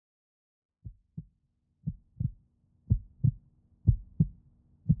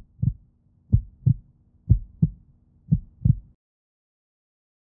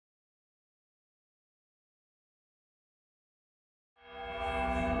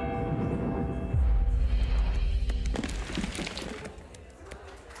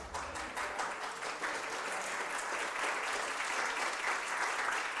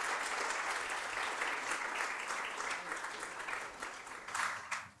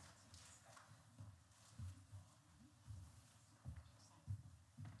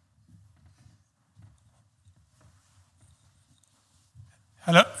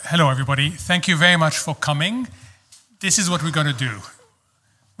Hello, everybody. Thank you very much for coming. This is what we're going to do.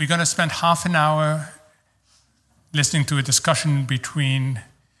 We're going to spend half an hour listening to a discussion between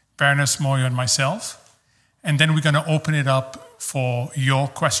Baroness Moyo and myself, and then we're going to open it up for your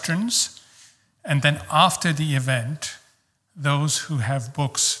questions. And then after the event, those who have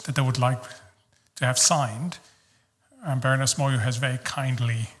books that they would like to have signed, Baroness Moyo has very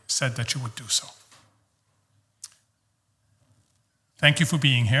kindly said that you would do so. Thank you for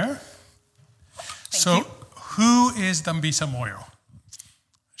being here. Thank you. Who is Dambisa Moyo?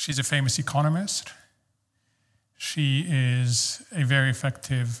 She's a famous economist. She is a very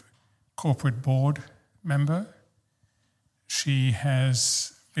effective corporate board member. She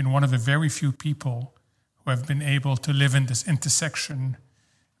has been one of the very few people who have been able to live in this intersection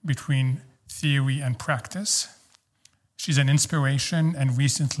between theory and practice. She's an inspiration, and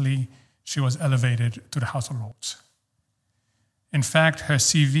recently she was elevated to the House of Lords. In fact, her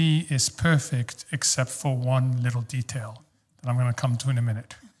CV is perfect except for one little detail that I'm going to come to in a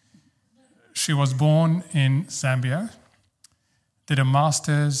minute. She was born in Zambia, did a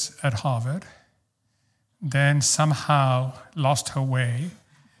master's at Harvard, then somehow lost her way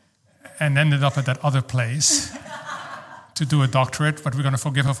and ended up at that other place to do a doctorate, but we're going to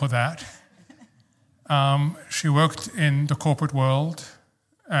forgive her for that. She worked in the corporate world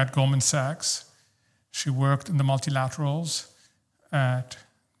at Goldman Sachs. She worked in the multilaterals at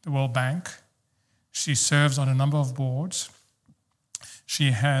the World Bank. She serves on a number of boards.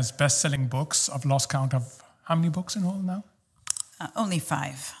 She has best-selling books. I've lost count of how many books in all now? Only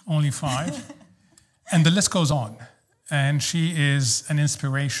 5. Only 5. And the list goes on. And she is an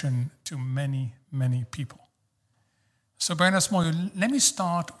inspiration to many, many people. So Baroness Moyo, let me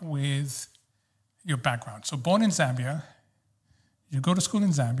start with your background. So born in Zambia, you go to school in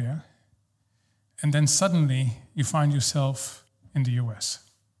Zambia, and then suddenly you find yourself in the US.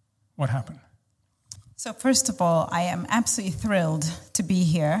 What happened? So first of all, I am absolutely thrilled to be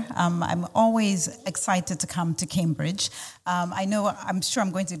here. I'm always excited to come to Cambridge. I'm sure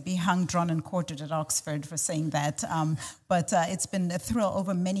I'm going to be hung, drawn, and quartered at Oxford for saying that. But it's been a thrill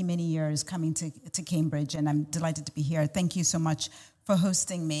over many, many years coming to Cambridge, and I'm delighted to be here. Thank you so much for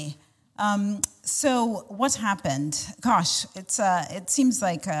hosting me. So what happened? Gosh, it seems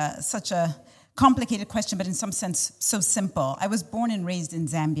like such a complicated question, but in some sense, so simple. I was born and raised in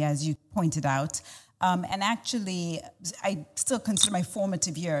Zambia, as you pointed out. And actually, I still consider my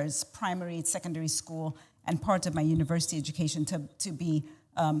formative years, primary, secondary school, and part of my university education to be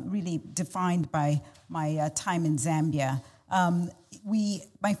really defined by my time in Zambia.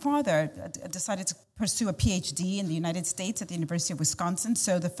 My father decided to pursue a PhD in the United States at the University of Wisconsin.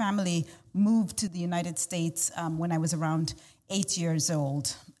 So the family moved to the United States when I was around 8 years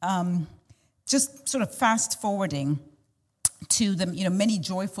old. Just sort of fast forwarding to the many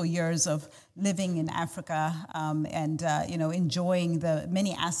joyful years of living in Africa and enjoying the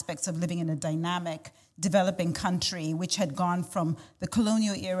many aspects of living in a dynamic, developing country which had gone from the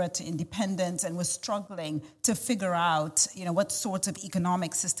colonial era to independence and was struggling to figure out what sort of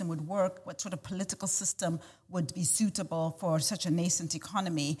economic system would work, what sort of political system would be suitable for such a nascent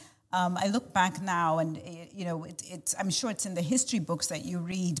economy. I look back now, and I'm sure it's in the history books that you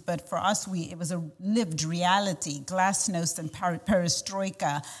read, but for us, it was a lived reality. Glasnost and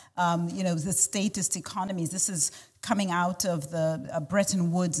perestroika, the statist economies. This is coming out of the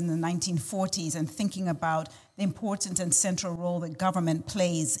Bretton Woods in the 1940s and thinking about the important and central role that government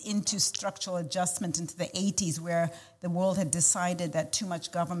plays into structural adjustment into the 80s, where the world had decided that too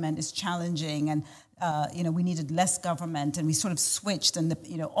much government is challenging and we needed less government, and we sort of switched, and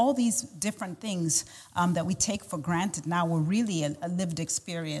all these different things that we take for granted now were really a lived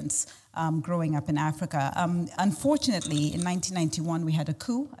experience growing up in Africa. Unfortunately, in 1991, we had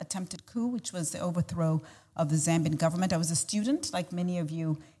attempted coup, which was the overthrow of the Zambian government. I was a student, like many of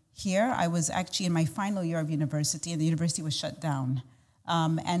you here. I was actually in my final year of university, and the university was shut down.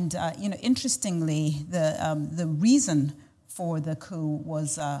 Interestingly, the reason for the coup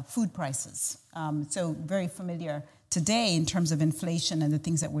was food prices. So very familiar today in terms of inflation and the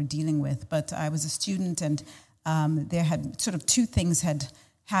things that we're dealing with. But I was a student, and there had sort of 2 things had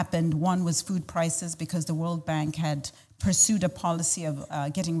happened. One was food prices, because the World Bank had pursued a policy of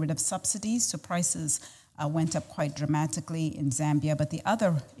getting rid of subsidies, so prices went up quite dramatically in Zambia. But the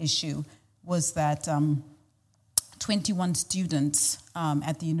other issue was that 21 students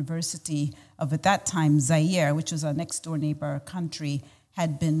at the University of, at that time, Zaire, which was our next-door neighbor country,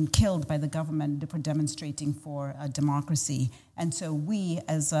 had been killed by the government for demonstrating for democracy. And so we,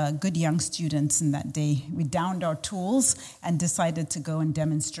 as good young students in that day, we downed our tools and decided to go and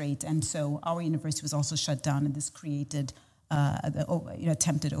demonstrate. And so our university was also shut down, and this created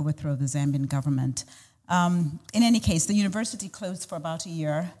attempted overthrow of the Zambian government. In any case, the university closed for about a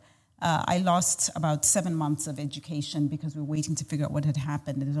year. I lost about 7 months of education because we were waiting to figure out what had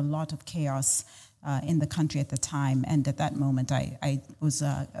happened. There was a lot of chaos in the country at the time, and at that moment I was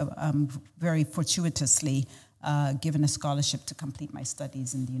very fortuitously given a scholarship to complete my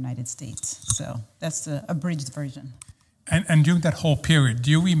studies in the United States. So that's the abridged version. And during that whole period, do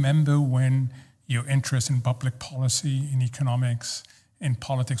you remember when your interest in public policy, in economics, in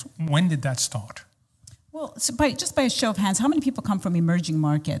politics, when did that start? Well, so just by a show of hands, how many people come from emerging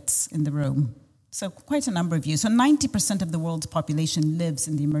markets in the room? So quite a number of you. So 90% of the world's population lives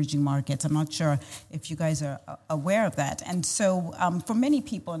in the emerging markets. I'm not sure if you guys are aware of that. And so for many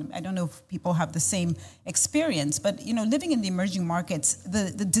people, and I don't know if people have the same experience, but living in the emerging markets,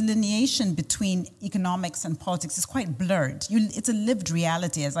 the delineation between economics and politics is quite blurred. It's a lived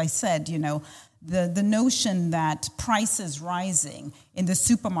reality, as I said, The notion that prices rising in the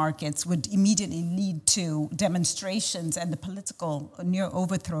supermarkets would immediately lead to demonstrations and the political near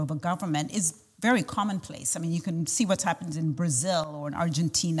overthrow of a government is very commonplace. I mean, you can see what's happened in Brazil or in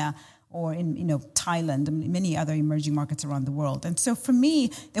Argentina or in Thailand and many other emerging markets around the world. And so for me,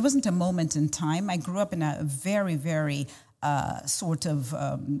 there wasn't a moment in time. I grew up in a very, very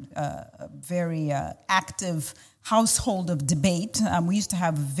very active household of debate. We used to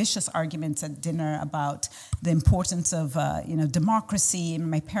have vicious arguments at dinner about the importance of democracy. And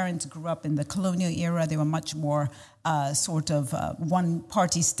my parents grew up in the colonial era. They were much more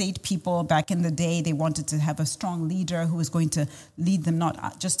one-party state people back in the day. They wanted to have a strong leader who was going to lead them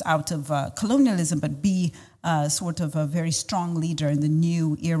not just out of colonialism, but be a very strong leader in the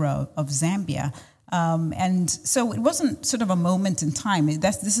new era of Zambia. And so it wasn't sort of a moment in time.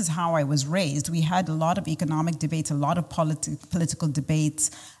 This is how I was raised. We had a lot of economic debates, a lot of political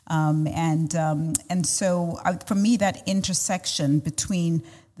debates. And so for me, that intersection between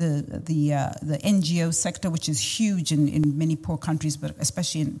the NGO sector, which is huge in many poor countries, but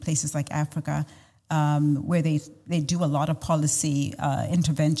especially in places like Africa, where they do a lot of policy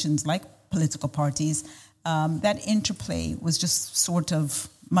interventions like political parties, that interplay was just sort of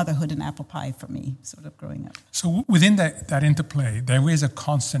motherhood and apple pie for me, sort of growing up. So within that interplay, there is a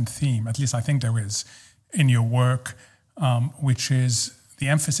constant theme, at least I think there is, in your work, which is the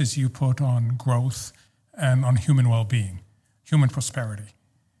emphasis you put on growth and on human well-being, human prosperity.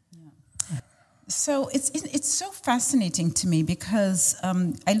 Yeah. So it's so fascinating to me because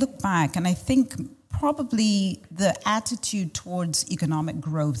I look back and I think probably the attitude towards economic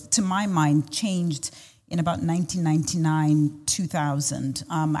growth, to my mind, changed in about 1999, 2000.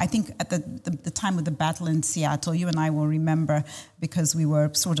 I think at the time of the battle in Seattle, you and I will remember because we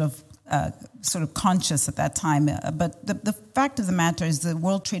were sort of conscious at that time. But the fact of the matter is the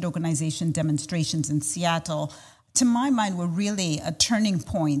World Trade Organization demonstrations in Seattle, to my mind, were really a turning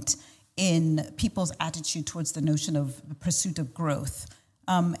point in people's attitude towards the notion of the pursuit of growth.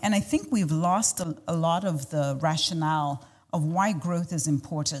 And I think we've lost a lot of the rationale of why growth is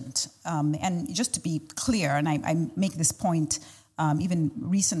important. And just to be clear, and I make this point even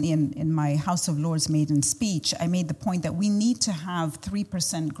recently in my House of Lords maiden speech, I made the point that we need to have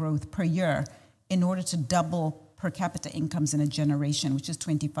 3% growth per year in order to double per capita incomes in a generation, which is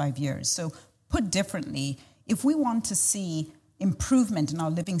 25 years. So put differently, if we want to see improvement in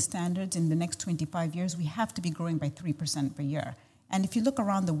our living standards in the next 25 years, we have to be growing by 3% per year. And if you look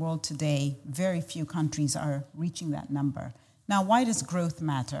around the world today, very few countries are reaching that number. Now, why does growth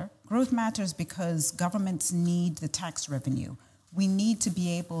matter? Growth matters because governments need the tax revenue. We need to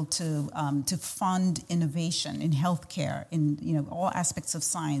be able to fund innovation in healthcare, in all aspects of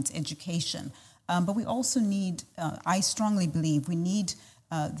science, education. But we also need, I strongly believe, we need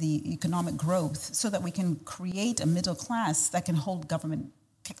the economic growth so that we can create a middle class that can hold government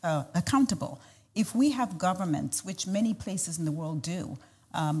accountable. If we have governments, which many places in the world do,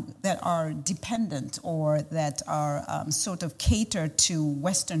 that are dependent or that are sort of cater to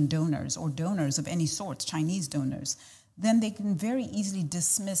Western donors or donors of any sort, Chinese donors, then they can very easily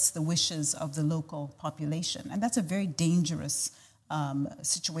dismiss the wishes of the local population. And that's a very dangerous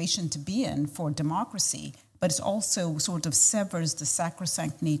situation to be in for democracy, but it also sort of severs the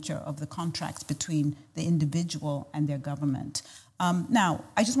sacrosanct nature of the contracts between the individual and their government. Now,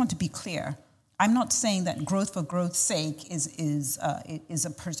 I just want to be clear. I'm not saying that growth for growth's sake is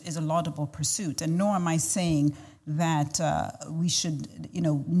a laudable pursuit, and nor am I saying that we should,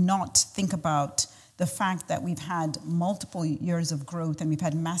 not think about the fact that we've had multiple years of growth and we've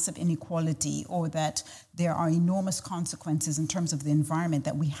had massive inequality, or that there are enormous consequences in terms of the environment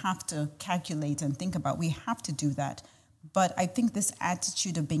that we have to calculate and think about. We have to do that. But I think this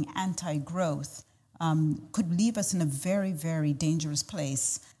attitude of being anti-growth could leave us in a very, very dangerous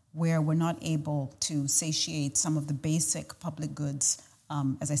place where we're not able to satiate some of the basic public goods,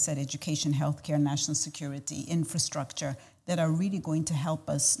 as I said, education, healthcare, national security, infrastructure, that are really going to help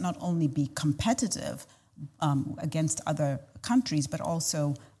us not only be competitive against other countries, but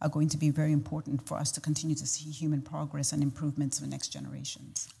also are going to be very important for us to continue to see human progress and improvements for the next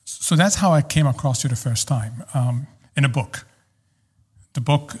generations. So that's how I came across you the first time, in a book. The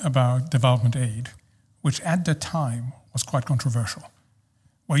book about development aid, which at the time was quite controversial.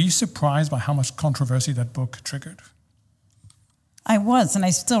 Were you surprised by how much controversy that book triggered? I was, and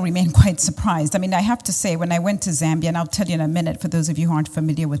I still remain quite surprised. I mean, I have to say, when I went to Zambia, and I'll tell you in a minute, for those of you who aren't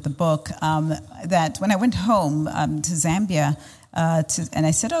familiar with the book, that when I went home to Zambia, and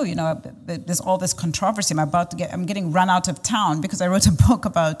I said, there's all this controversy. I'm getting run out of town because I wrote a book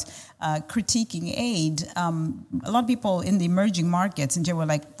about critiquing aid. A lot of people in the emerging markets in Nigeria were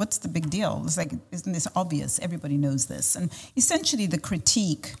like, what's the big deal? It's like, isn't this obvious? Everybody knows this. And essentially the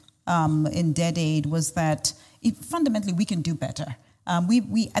critique in debt aid was that fundamentally we can do better.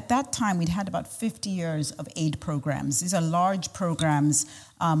 We at that time, we'd had about 50 years of aid programs. These are large programs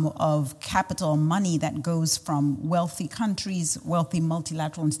of capital money that goes from wealthy countries, wealthy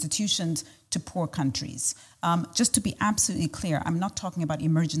multilateral institutions, to poor countries. Just to be absolutely clear, I'm not talking about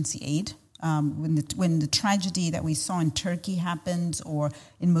emergency aid. When the tragedy that we saw in Turkey happened, or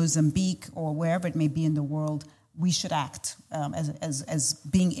in Mozambique, or wherever it may be in the world, we should act as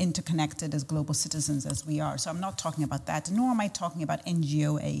being interconnected as global citizens as we are. So I'm not talking about that, nor am I talking about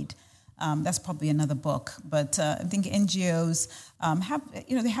NGO aid. That's probably another book. But I think NGOs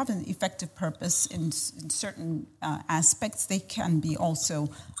they have an effective purpose in certain aspects. They can be also,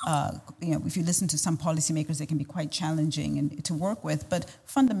 if you listen to some policymakers, they can be quite challenging to work with. But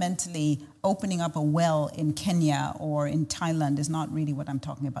fundamentally, opening up a well in Kenya or in Thailand is not really what I'm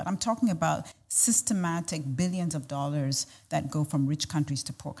talking about. I'm talking about systematic billions of dollars that go from rich countries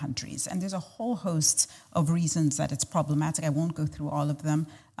to poor countries. And there's a whole host of reasons that it's problematic. I won't go through all of them.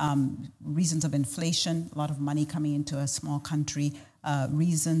 Reasons of inflation, a lot of money coming into a small country.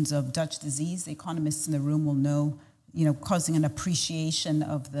 Reasons of Dutch disease. The economists in the room will know, causing an appreciation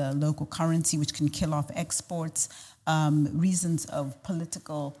of the local currency, which can kill off exports. Reasons of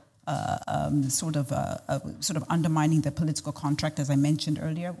political sort of undermining the political contract, as I mentioned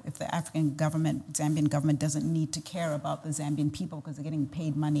earlier. If the Zambian government doesn't need to care about the Zambian people because they're getting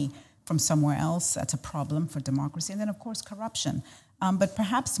paid money from somewhere else, that's a problem for democracy. And then, of course, corruption. But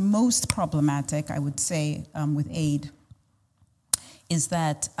perhaps most problematic, I would say, with aid, is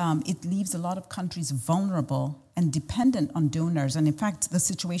that it leaves a lot of countries vulnerable and dependent on donors. And in fact, the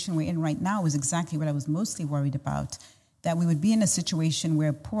situation we're in right now is exactly what I was mostly worried about, that we would be in a situation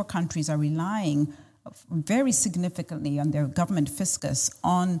where poor countries are relying very significantly on their government fiscus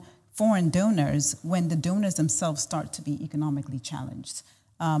on foreign donors when the donors themselves start to be economically challenged.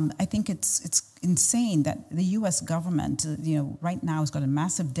 I think it's insane that the U.S. government, right now has got a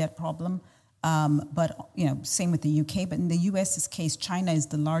massive debt problem. But same with the U.K. But in the U.S.'s case, China is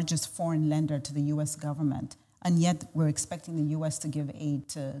the largest foreign lender to the U.S. government, and yet we're expecting the U.S. to give aid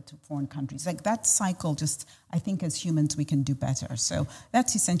to foreign countries. Like that cycle, I think as humans we can do better. So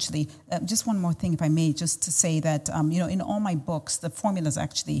that's essentially just one more thing, if I may, just to say that in all my books, the formula is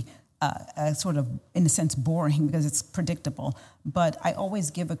actually sort of, in a sense, boring because it's predictable. But I always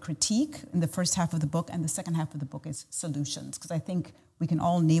give a critique in the first half of the book, and the second half of the book is solutions, because I think we can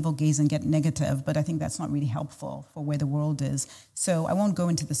all navel gaze and get negative, but I think that's not really helpful for where the world is. So I won't go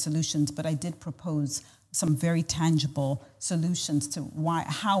into the solutions, but I did propose some very tangible solutions to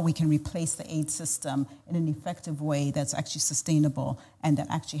how we can replace the aid system in an effective way that's actually sustainable and that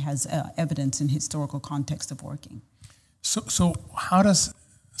actually has evidence in historical context of working. So how does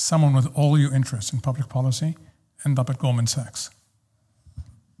someone with all your interests in public policy end up at Goldman Sachs?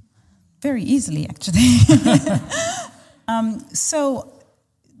 Very easily, actually. So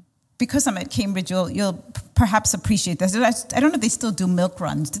because I'm at Cambridge, you'll perhaps appreciate this. I don't know if they still do milk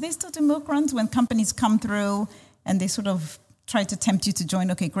runs. Do they still do milk runs when companies come through and they sort of try to tempt you to join?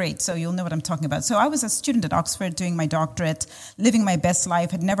 Okay, great. So you'll know what I'm talking about. So I was a student at Oxford doing my doctorate, living my best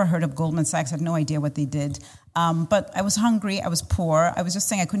life, had never heard of Goldman Sachs, had no idea what they did. But I was hungry, I was poor. I was just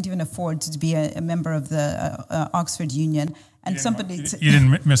saying I couldn't even afford to be a member of the Oxford Union. And you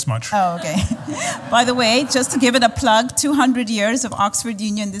didn't miss much. Oh, okay. By the way, just to give it a plug, 200 years of Oxford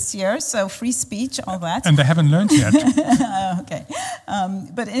Union this year, so free speech, all that. And they haven't learned yet. Okay.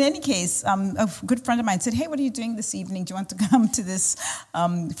 But in any case, a good friend of mine said, hey, what are you doing this evening? Do you want to come to this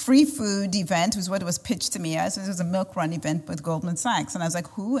free food event? Was what was pitched to me as. It was a milk run event with Goldman Sachs. And I was like,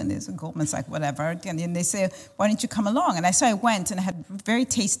 who? And there's a Goldman Sachs, whatever. And then they say, why don't you come along? And I went and I had very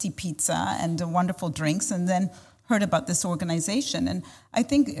tasty pizza and wonderful drinks, and then heard about this organization. And I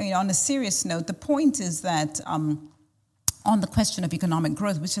think, on a serious note, the point is that on the question of economic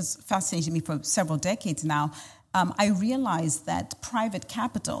growth, which has fascinated me for several decades now, I realized that private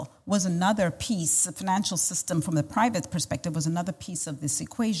capital was another piece, the financial system from the private perspective was another piece of this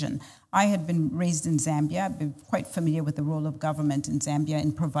equation. I had been raised in Zambia. I've been quite familiar with the role of government in Zambia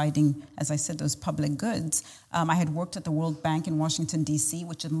in providing, as I said, those public goods. I had worked at the World Bank in Washington, D.C.,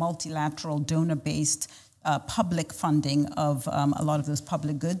 which is multilateral, donor-based public funding of a lot of those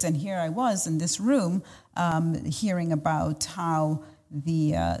public goods. And here I was in this room hearing about how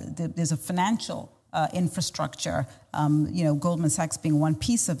there's a financial infrastructure, Goldman Sachs being one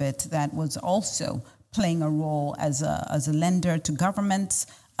piece of it, that was also playing a role as a lender to governments,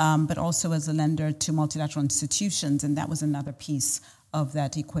 but also as a lender to multilateral institutions, and that was another piece of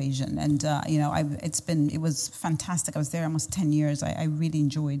that equation. And it was fantastic. I was there almost 10 years. I really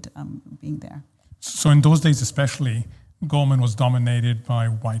enjoyed being there. So in those days, especially, Goldman was dominated by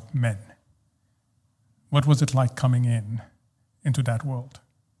white men. What was it like coming into that world?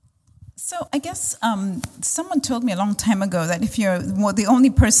 So I guess someone told me a long time ago that if you're the only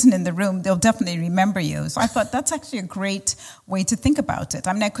person in the room, they'll definitely remember you. So I thought that's actually a great way to think about it.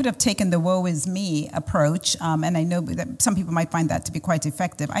 I mean, I could have taken the woe is me approach, and I know that some people might find that to be quite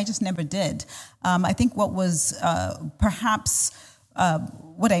effective. I just never did. I think what was perhaps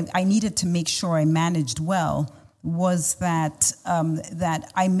what I needed to make sure I managed well was that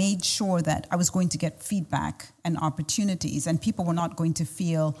I made sure that I was going to get feedback and opportunities, and people were not going to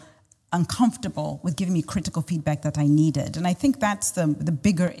feel uncomfortable with giving me critical feedback that I needed. And I think that's the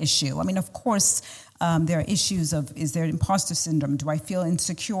bigger issue. I mean, of course, there are issues of, is there imposter syndrome? Do I feel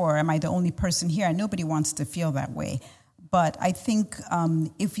insecure? Am I the only person here? Nobody wants to feel that way. But I think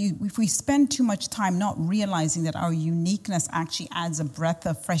if we spend too much time not realizing that our uniqueness actually adds a breath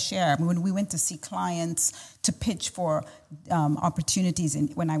of fresh air. I mean, when we went to see clients to pitch for opportunities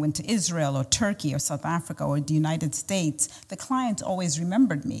when I went to Israel or Turkey or South Africa or the United States, the clients always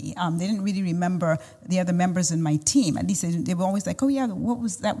remembered me. They didn't really remember the other members in my team. At least they were always like, oh yeah, what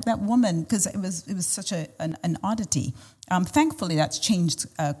was that woman? Because it was such an oddity. Thankfully, that's changed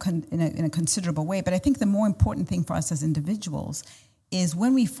in a considerable way. But I think the more important thing for us as individuals is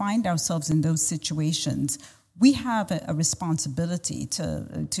when we find ourselves in those situations, we have a responsibility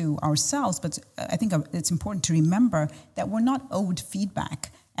to ourselves. But I think it's important to remember that we're not owed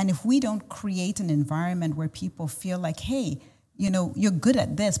feedback. And if we don't create an environment where people feel like, hey, you're good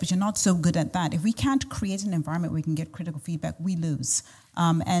at this, but you're not so good at that. If we can't create an environment where we can get critical feedback, we lose.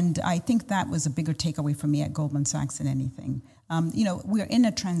 And I think that was a bigger takeaway for me at Goldman Sachs than anything. We're in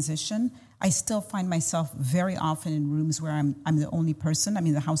a transition. I still find myself very often in rooms where I'm the only person. I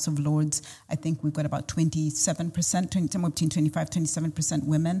mean, the House of Lords, I think we've got about 27%, somewhere between 25, 27%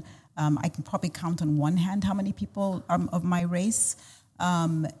 women. I can probably count on one hand how many people are of my race.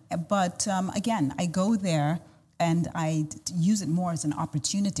 But again, I go there and I use it more as an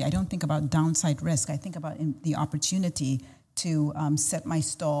opportunity. I don't think about downside risk. I think about the opportunity to set my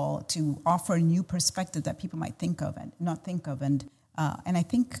stall, to offer a new perspective that people might think of and not think of. And I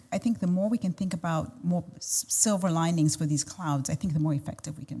think the more we can think about more silver linings for these clouds, I think the more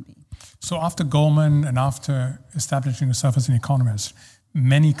effective we can be. So after Goldman and after establishing yourself as an economist,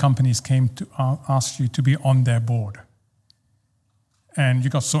 many companies came to ask you to be on their board. And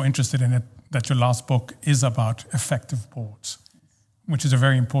you got so interested in it that your last book is about effective boards, which is a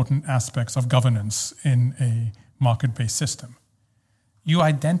very important aspect of governance in a market-based system. You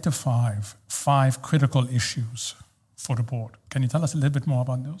identify 5 critical issues for the board. Can you tell us a little bit more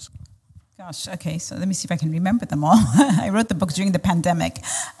about those? Gosh, okay, so let me see if I can remember them all. I wrote the book during the pandemic.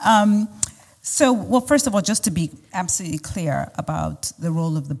 Well, first of all, just to be absolutely clear about the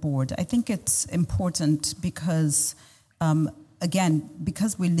role of the board, I think it's important because again,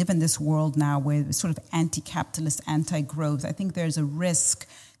 because we live in this world now where it's sort of anti-capitalist, anti-growth, I think there's a risk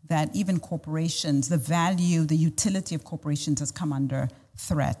that even corporations, the value, the utility of corporations has come under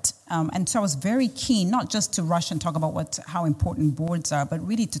threat. And so I was very keen, not just to rush and talk about how important boards are, but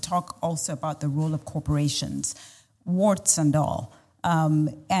really to talk also about the role of corporations, warts and all.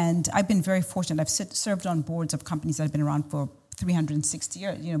 And I've been very fortunate. I've served on boards of companies that have been around for 360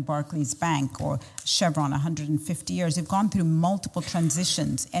 years, Barclays Bank or Chevron, 150 years. They've gone through multiple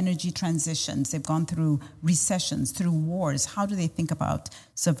transitions, energy transitions. They've gone through recessions, through wars. How do they think about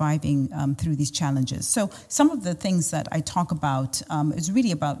surviving through these challenges? So some of the things that I talk about is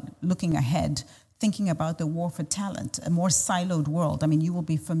really about looking ahead, thinking about the war for talent, a more siloed world. I mean, you will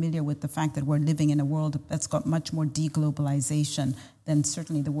be familiar with the fact that we're living in a world that's got much more deglobalization than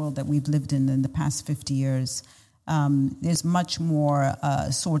certainly the world that we've lived in the past 50 years. There's much more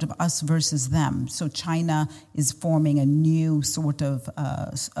sort of us versus them. So China is forming a new sort of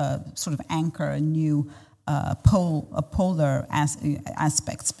anchor, a new polar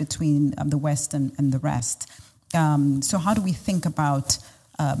aspects between the West and the rest. So how do we think about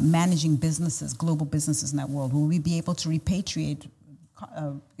managing businesses, global businesses in that world? Will we be able to repatriate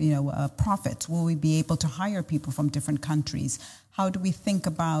profit? Will we be able to hire people from different countries? How do we think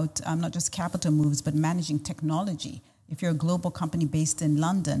about not just capital moves, but managing technology? If you're a global company based in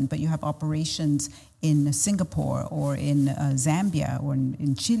London, but you have operations in Singapore or in Zambia or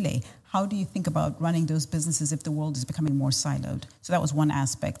in Chile, how do you think about running those businesses if the world is becoming more siloed? So that was one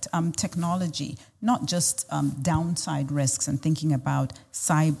aspect. Technology, not just downside risks and thinking about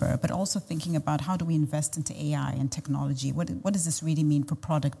cyber, but also thinking about how do we invest into AI and technology? What does this really mean for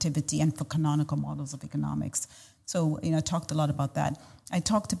productivity and for canonical models of economics? So, I talked a lot about that. I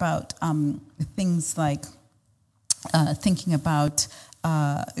talked about things like thinking about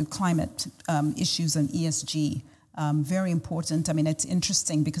climate issues and ESG. Very important. I mean, it's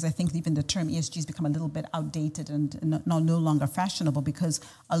interesting because I think even the term ESG has become a little bit outdated and no longer fashionable, because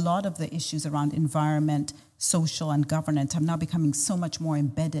a lot of the issues around environment, social, and governance are now becoming so much more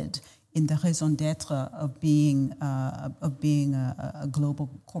embedded in the raison d'être of being a global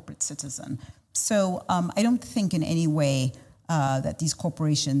corporate citizen. So I don't think in any way that these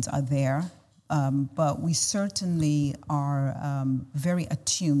corporations are there. But we certainly are very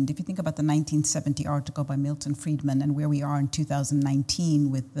attuned. If you think about the 1970 article by Milton Friedman and where we are in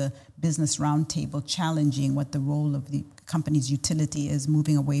 2019 with the Business Roundtable challenging what the role of the company's utility is,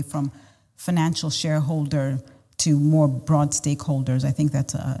 moving away from financial shareholder to more broad stakeholders, I think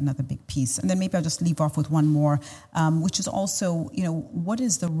that's another big piece. And then maybe I'll just leave off with one more, which is also, what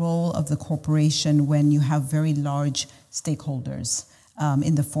is the role of the corporation when you have very large stakeholders?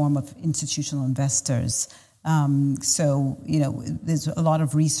 In the form of institutional investors. There's a lot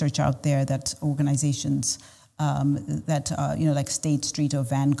of research out there that organizations like State Street or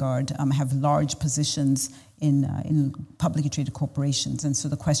Vanguard have large positions in publicly traded corporations. And so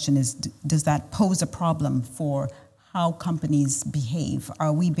the question is, does that pose a problem for how companies behave?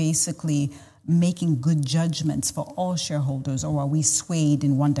 Are we basically making good judgments for all shareholders, or are we swayed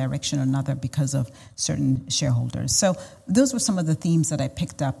in one direction or another because of certain shareholders? So those were some of the themes that I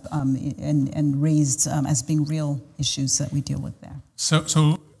picked up and raised as being real issues that we deal with there. So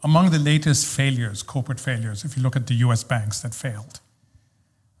among the latest failures, corporate failures, if you look at the US banks that failed,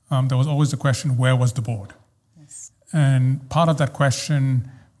 there was always the question, where was the board? Yes. And part of that question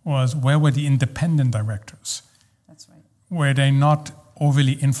was, where were the independent directors? That's right. Were they not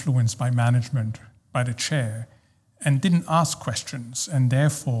overly influenced by management, by the chair, and didn't ask questions, and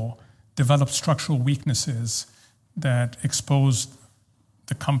therefore developed structural weaknesses that exposed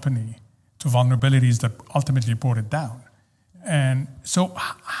the company to vulnerabilities that ultimately brought it down? And so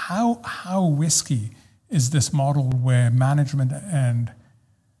how risky is this model where management and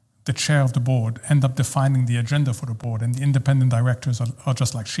the chair of the board end up defining the agenda for the board, and the independent directors are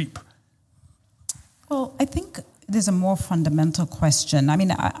just like sheep? Well, I think there's a more fundamental question. I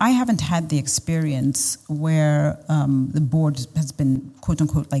mean, I haven't had the experience where the board has been, quote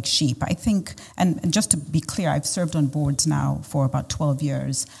unquote, like sheep. I think, and just to be clear, I've served on boards now for about 12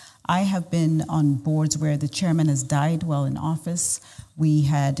 years. I have been on boards where the chairman has died while in office. We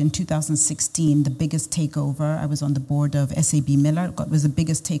had, in 2016, the biggest takeover. I was on the board of SAB Miller. It was the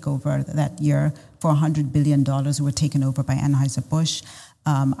biggest takeover that year for $100 billion, who were taken over by Anheuser-Busch.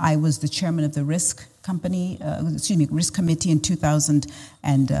 I was the chairman of the risk committee in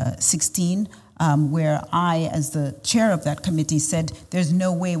 2016, where I, as the chair of that committee, said there's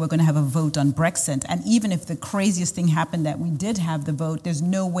no way we're going to have a vote on Brexit. And even if the craziest thing happened that we did have the vote, there's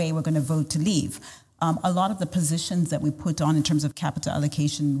no way we're going to vote to leave. A lot of the positions that we put on in terms of capital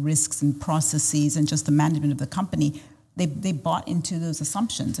allocation risks and processes and just the management of the company, they bought into those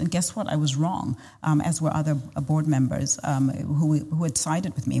assumptions. And guess what? I was wrong, as were other board members who had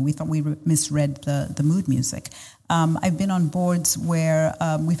sided with me. We thought we misread the mood music. I've been on boards where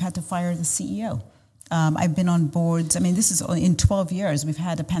we've had to fire the CEO. I've been on boards, this is in 12 years, we've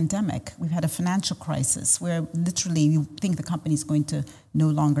had a pandemic, we've had a financial crisis where literally you think the company is going to no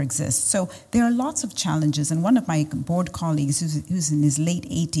longer exist. So there are lots of challenges. And one of my board colleagues, who's in his late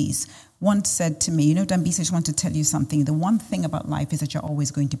 80s, once said to me, Dambisa, I just want to tell you something. The one thing about life is that you're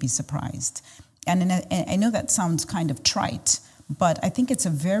always going to be surprised. And I know that sounds kind of trite, but I think it's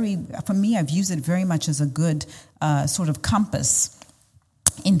for me, I've used it very much as a good sort of compass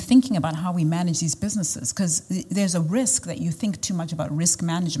in thinking about how we manage these businesses, because there's a risk that you think too much about risk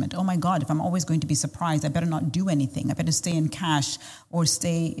management. Oh my God, if I'm always going to be surprised, I better not do anything. I better stay in cash or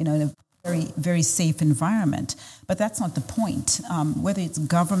stay, in a very, very safe environment. But that's not the point. Whether it's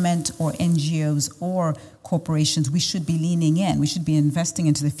government or NGOs or corporations, we should be leaning in. We should be investing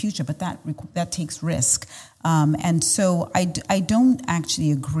into the future, but that takes risk. And so I don't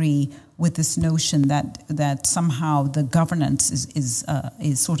actually agree with this notion that somehow the governance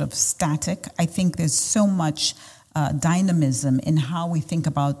is sort of static. I think there's so much dynamism in how we think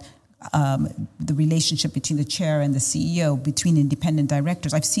about the relationship between the chair and the CEO, between independent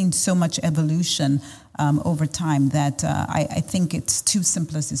directors. I've seen so much evolution over time that I think it's too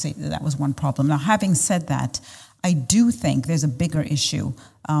simplest to say that was one problem. Now, having said that, I do think there's a bigger issue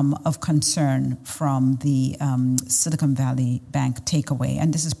of concern from the Silicon Valley Bank takeaway.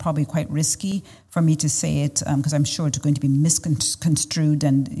 And this is probably quite risky for me to say it because I'm sure it's going to be misconstrued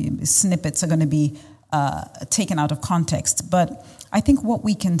and snippets are going to be taken out of context. But I think what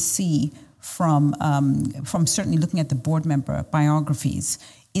we can see from certainly looking at the board member biographies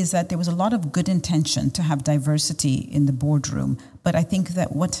is that there was a lot of good intention to have diversity in the boardroom. But I think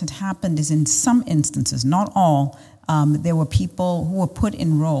that what had happened is in some instances, not all, there were people who were put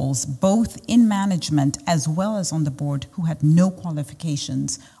in roles, both in management as well as on the board, who had no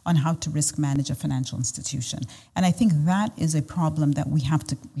qualifications on how to risk manage a financial institution. And I think that is a problem that we have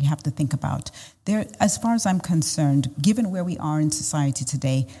to think about. There, as far as I'm concerned, given where we are in society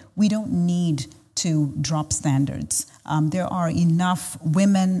today, we don't need to drop standards. There are enough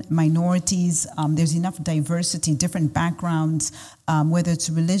women, minorities, there's enough diversity, different backgrounds, whether it's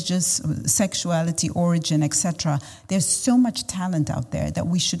religious, sexuality, origin, etc. There's so much talent out there that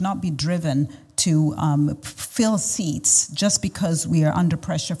we should not be driven to fill seats just because we are under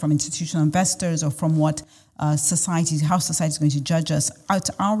pressure from institutional investors or from what how society is going to judge us. It's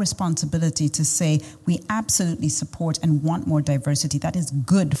our responsibility to say we absolutely support and want more diversity. That is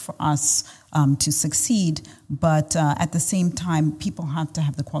good for us to succeed, but at the same time, people have to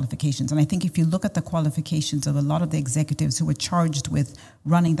have the qualifications. And I think if you look at the qualifications of a lot of the executives who were charged with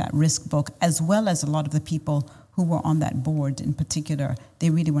running that risk book, as well as a lot of the people who were on that board in particular, they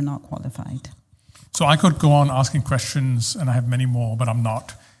really were not qualified. So I could go on asking questions, and I have many more, but I'm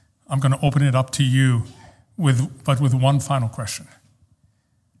not. I'm going to open it up to you with one final question.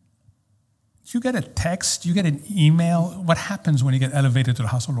 You get a text, you get an email. What happens when you get elevated to the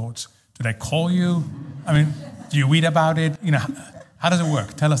House of Lords? Do they call you? I mean, do you read about it? How does it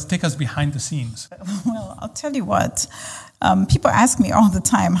work? Take us behind the scenes. Well, I'll tell you what. People ask me all the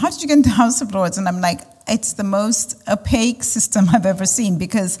time, how did you get into the House of Lords? And I'm like, it's the most opaque system I've ever seen,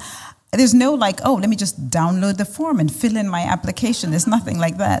 because there's no let me just download the form and fill in my application. There's nothing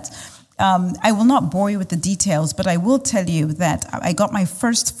like that. I will not bore you with the details, but I will tell you that I got my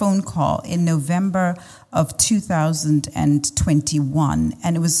first phone call in November of 2021,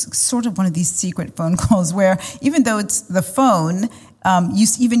 and it was sort of one of these secret phone calls where, even though it's the phone,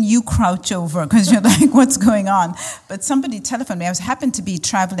 you crouch over because you're like, what's going on? But somebody telephoned me. I happened to be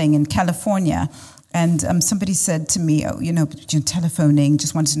traveling in California, and somebody said to me, you're telephoning,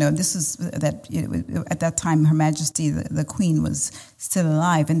 just wanted to know. This is that at that time, Her Majesty, the Queen, was still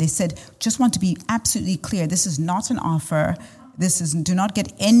alive. And they said, just want to be absolutely clear, this is not an offer. Do not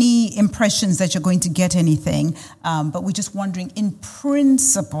get any impressions that you're going to get anything. But we're just wondering, in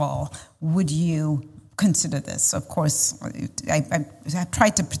principle, would you consider this? Of course, I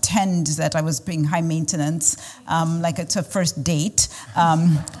tried to pretend that I was being high maintenance, like it's a first date.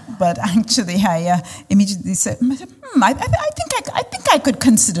 But actually, I immediately said, I think I could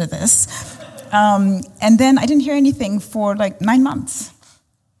consider this. And then I didn't hear anything for 9 months.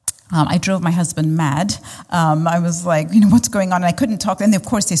 I drove my husband mad. I was like, what's going on? And I couldn't talk. And of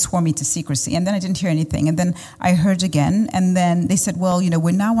course, they swore me to secrecy. And then I didn't hear anything. And then I heard again. And then they said, well,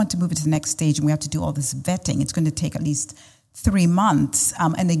 we now want to move it to the next stage, and we have to do all this vetting. It's going to take at least 3 months.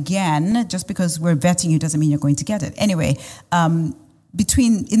 And again, just because we're vetting you doesn't mean you're going to get it. Anyway,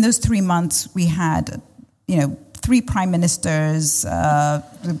 in those 3 months, we had, 3 prime ministers,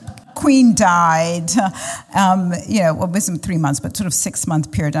 the Queen died, it wasn't 3 months, but sort of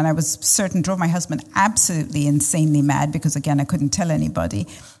 6-month period. And I was drove my husband absolutely insanely mad because, again, I couldn't tell anybody.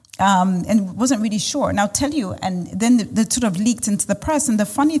 And wasn't really sure. And I'll tell you, and then that sort of leaked into the press. And the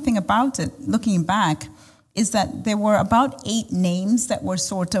funny thing about it, looking back, is that there were about 8 names that were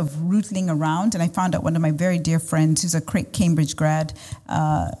sort of rootling around. And I found out one of my very dear friends, who's a Cambridge grad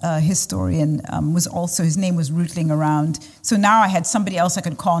historian, his name was rootling around. So now I had somebody else I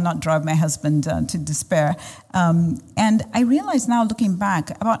could call, not drive my husband to despair. And I realize now, looking back,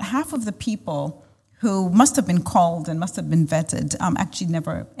 about half of the people who must have been called and must have been vetted, actually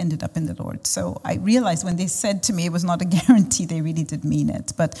never ended up in the Lord. So I realized when they said to me it was not a guarantee, they really did mean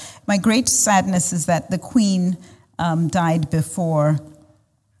it. But my great sadness is that the Queen died before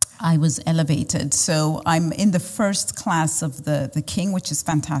I was elevated. So I'm in the first class of the King, which is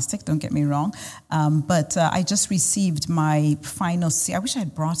fantastic, don't get me wrong. But I just received my final seal. I wish I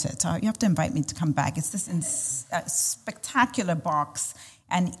had brought it. You have to invite me to come back. It's this spectacular box.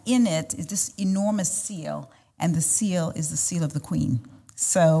 And in it is this enormous seal, and the seal is the seal of the Queen.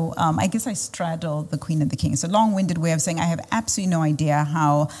 So I guess I straddle the Queen and the King. It's a long-winded way of saying I have absolutely no idea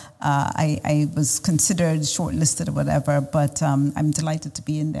how I was considered, shortlisted or whatever, but I'm delighted to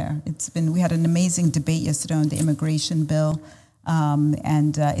be in there. We had an amazing debate yesterday on the immigration bill,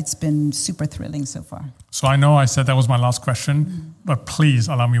 and it's been super thrilling so far. So I know I said that was my last question, but please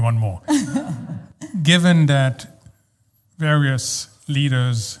allow me one more. Given that various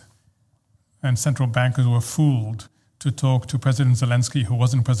leaders and central bankers were fooled to talk to President Zelensky, who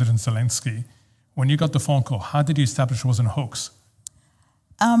wasn't President Zelensky, when you got the phone call, how did you establish it wasn't a hoax?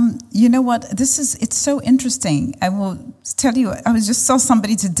 You know what? It's so interesting. I will tell you, I just saw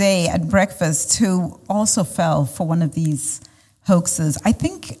somebody today at breakfast who also fell for one of these hoaxes. I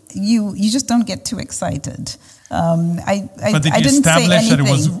think you just don't get too excited. But did I you didn't say establish that it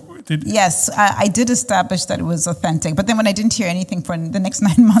was... anything. Yes, I did establish that it was authentic. But then when I didn't hear anything for the next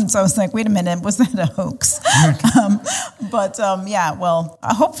 9 months, I was like, wait a minute, was that a hoax?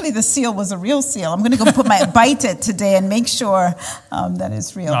 Hopefully the seal was a real seal. I'm going to go bite it today and make sure that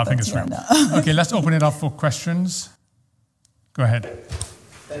it's real. No, I think it's real. No. Okay, let's open it up for questions. Go ahead.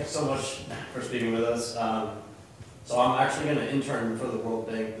 Thanks so much for speaking with us. So I'm actually going to intern for the World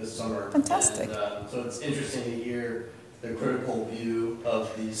Bank this summer. Fantastic. And, so it's interesting to hear the critical view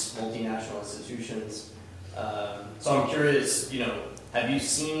of these multinational institutions. So I'm curious, have you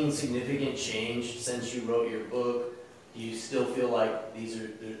seen significant change since you wrote your book? Do you still feel like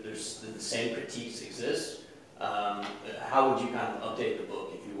the same critiques exist? How would you kind of update the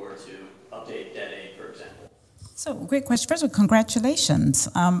book if you were to update Debt Aid, for example? So, great question. First of all, congratulations.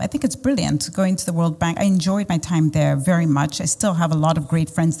 I think it's brilliant going to the World Bank. I enjoyed my time there very much. I still have a lot of great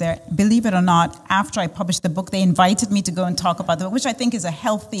friends there. Believe it or not, after I published the book, they invited me to go and talk about the book, which I think is a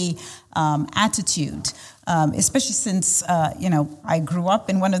healthy attitude, especially since, I grew up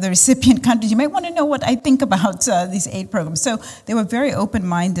in one of the recipient countries. You might want to know what I think about these aid programs. So they were very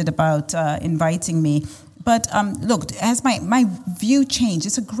open-minded about inviting me. But look, has my view changed?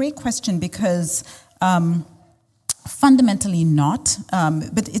 It's a great question because... fundamentally not,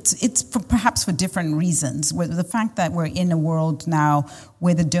 but it's perhaps for different reasons. The fact that we're in a world now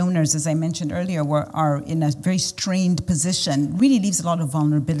where the donors, as I mentioned earlier, are in a very strained position, really leaves a lot of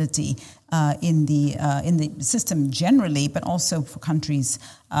vulnerability in the system generally, but also for countries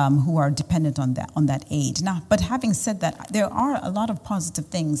who are dependent on that aid. Now, but having said that, there are a lot of positive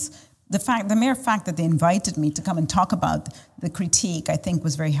things. The mere fact that they invited me to come and talk about the critique, I think,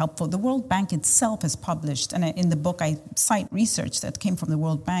 was very helpful. The World Bank itself has published, and in the book I cite research that came from the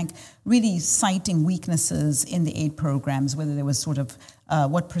World Bank, really citing weaknesses in the aid programs, whether there was sort of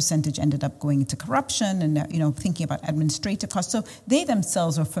what percentage ended up going into corruption, and thinking about administrative costs. So they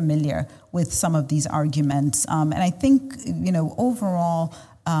themselves are familiar with some of these arguments, and I think overall.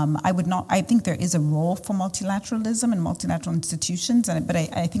 I think there is a role for multilateralism and multilateral institutions, but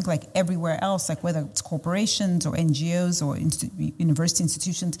I think like everywhere else, like whether it's corporations or NGOs or university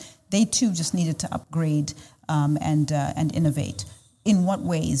institutions, they too just needed to upgrade and innovate. In what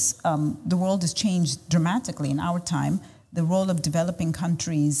ways? The world has changed dramatically in our time. The role of developing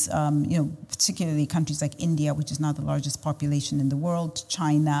countries, particularly countries like India, which is now the largest population in the world,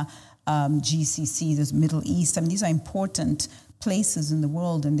 China, GCC, the Middle East. I mean, these are important places in the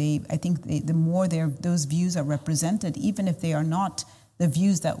world, and I think the more those views are represented, even if they are not the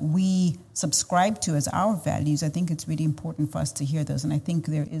views that we subscribe to as our values, I think it's really important for us to hear those, and I think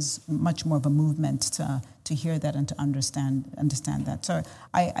there is much more of a movement to hear that and to understand that. So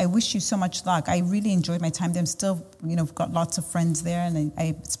I wish you so much luck. I really enjoyed my time there. I'm still, got lots of friends there, and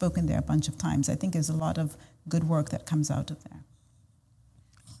I've spoken there a bunch of times. I think there's a lot of good work that comes out of there.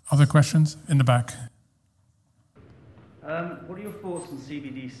 Other questions in the back? What are your thoughts on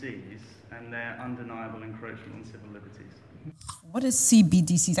CBDCs and their undeniable encroachment on civil liberties? What is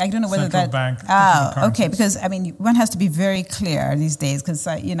CBDCs? I don't know whether Central that... Bank. Okay, because, one has to be very clear these days, because,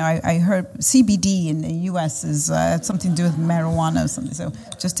 I heard CBD in the U.S. is something to do with marijuana or something, so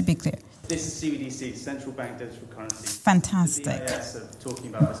just to be clear. This is CBDC, Central Bank Digital Currency. Fantastic. The BIS are talking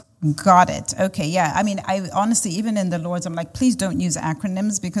about this. Got it. Okay, yeah. I honestly, even in the Lords, I'm like, please don't use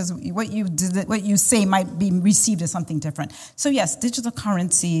acronyms, because what you say might be received as something different. So yes, digital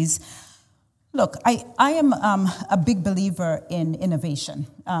currencies. Look, I am a big believer in innovation,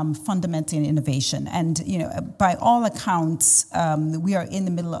 fundamentally in innovation. And, by all accounts, we are in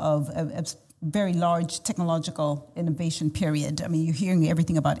the middle of a very large technological innovation period. I mean, you're hearing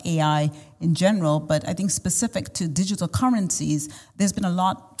everything about AI in general, but I think specific to digital currencies, there's been a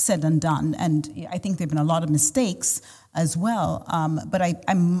lot said and done. And I think there have been a lot of mistakes as well. But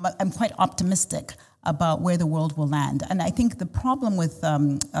I'm quite optimistic about where the world will land. And I think the problem with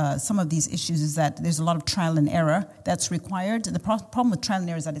some of these issues is that there's a lot of trial and error that's required. The problem with trial and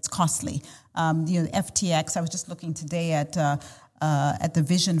error is that it's costly. The FTX, I was just looking today at the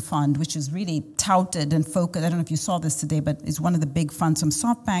Vision Fund, which is really touted and focused. I don't know if you saw this today, but it's one of the big funds from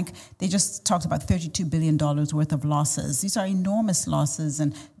SoftBank. They just talked about $32 billion worth of losses. These are enormous losses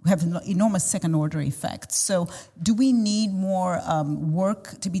and have enormous second-order effects. So do we need more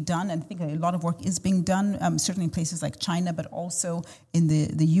work to be done? And I think a lot of work is being done, certainly in places like China, but also in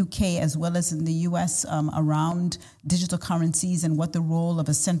the UK as well as in the US around digital currencies and what the role of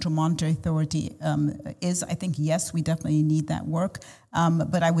a central monetary authority is. I think, yes, we definitely need that work.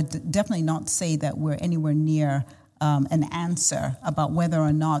 But I would definitely not say that we're anywhere near an answer about whether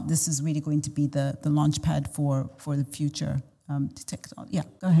or not this is really going to be the launch pad for the future. Yeah,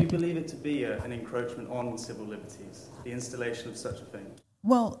 go ahead. Do you believe it to be an encroachment on civil liberties, the installation of such a thing?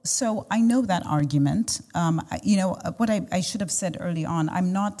 Well, so I know that argument. What I should have said early on,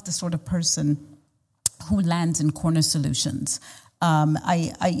 I'm not the sort of person who lands in corner solutions.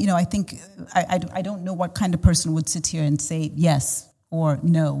 I think I don't know what kind of person would sit here and say yes or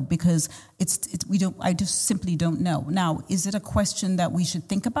no, because I just simply don't know. Now, is it a question that we should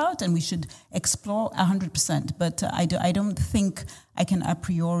think about and we should explore 100%? But I don't think I can a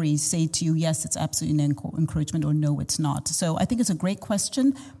priori say to you, yes, it's absolutely an encroachment, or no, it's not. So I think it's a great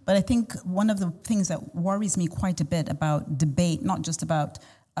question, but I think one of the things that worries me quite a bit about debate, not just about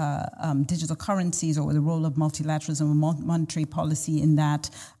digital currencies or the role of multilateralism or monetary policy in that,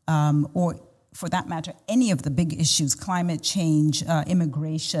 or for that matter, any of the big issues, climate change,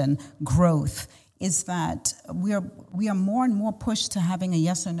 immigration, growth, is that we are more and more pushed to having a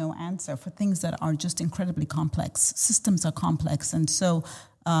yes or no answer for things that are just incredibly complex. Systems are complex. And so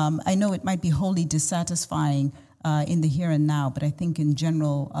I know it might be wholly dissatisfying in the here and now, but I think in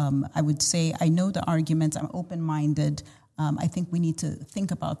general, I would say I know the arguments, I'm open-minded. I think we need to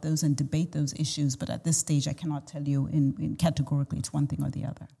think about those and debate those issues, but at this stage, I cannot tell you in categorically it's one thing or the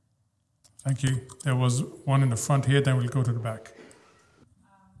other. Thank you. There was one in the front here, then we'll go to the back.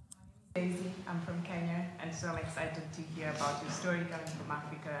 My name is Daisy. I'm from Kenya, and so I'm excited to hear about your story coming from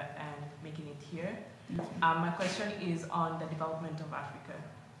Africa and making it here. My question is on the development of Africa.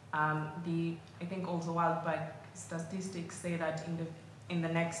 I think also World Bank statistics say that in the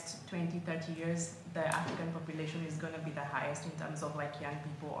next 20, 30 years, the African population is going to be the highest in terms of like young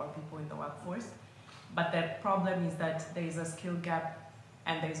people or people in the workforce. But the problem is that there is a skill gap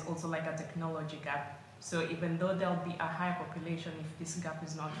and there is also like a technology gap. So even though there'll be a high population, if this gap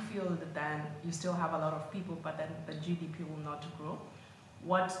is not filled, then you still have a lot of people, but then the GDP will not grow.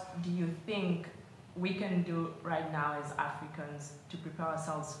 What do you think we can do right now as Africans to prepare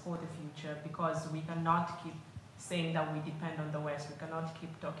ourselves for the future? Because we cannot keep saying that we depend on the West. We cannot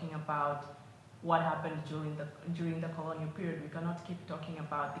keep talking about what happened during the colonial period. We cannot keep talking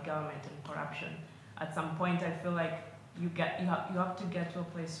about the government and corruption. At some point, I feel like you have to get to a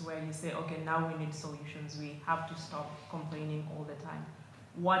place where you say, okay, now we need solutions. We have to stop complaining all the time.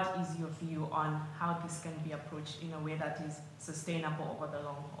 What is your view on how this can be approached in a way that is sustainable over the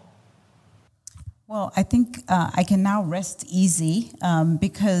long haul? Well, I think I can now rest easy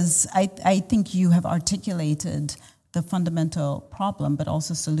because I think you have articulated the fundamental problem, but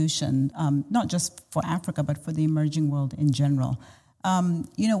also solution, not just for Africa, but for the emerging world in general.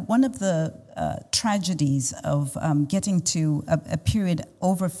 One of the tragedies of getting to a period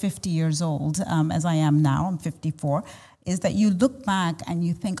over 50 years old, as I am now, I'm 54, is that you look back and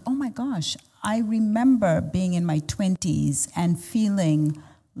you think, oh my gosh, I remember being in my 20s and feeling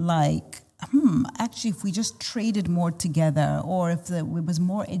like, actually, if we just traded more together, or if there was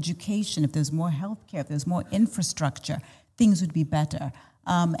more education, if there's more healthcare, if there's more infrastructure, things would be better.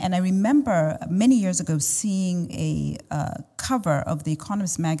 And I remember many years ago seeing a cover of the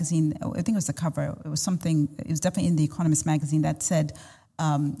Economist magazine. I think it was the cover. It was definitely in the Economist magazine that said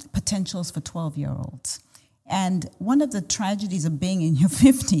potentials for 12-year-olds. And one of the tragedies of being in your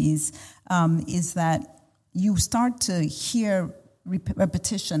 50s is that you start to hear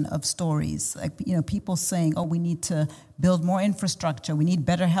repetition of stories, like people saying, "Oh, we need to build more infrastructure. We need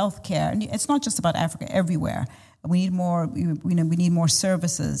better healthcare." And it's not just about Africa; everywhere. We need more. We need more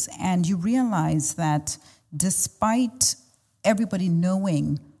services. And you realize that despite everybody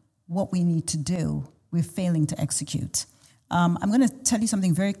knowing what we need to do, we're failing to execute. I'm going to tell you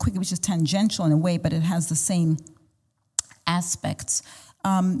something very quickly, which is tangential in a way, but it has the same aspects.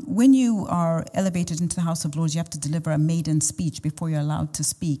 When you are elevated into the House of Lords, you have to deliver a maiden speech before you're allowed to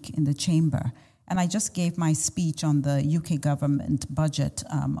speak in the chamber. And I just gave my speech on the UK government budget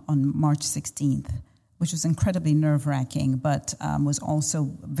on March 16th, which was incredibly nerve-wracking, but was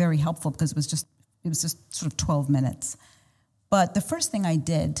also very helpful because it was just sort of 12 minutes. But the first thing I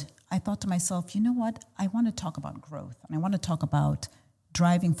did, I thought to myself, you know what? I want to talk about growth, and I want to talk about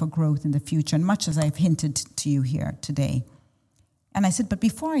driving for growth in the future, and much as I've hinted to you here today. And I said, but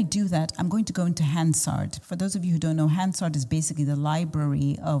before I do that, I'm going to go into Hansard. For those of you who don't know, Hansard is basically the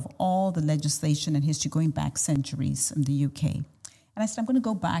library of all the legislation and history going back centuries in the UK. And I said, I'm going to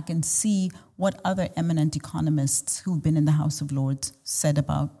go back and see what other eminent economists who've been in the House of Lords said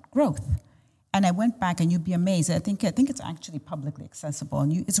about growth. And I went back, and you'd be amazed. I think it's actually publicly accessible,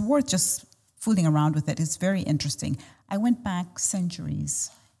 and it's worth just fooling around with it. It's very interesting. I went back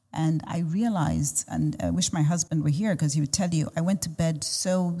centuries. And I realized, and I wish my husband were here because he would tell you, I went to bed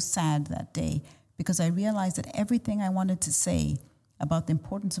so sad that day because I realized that everything I wanted to say about the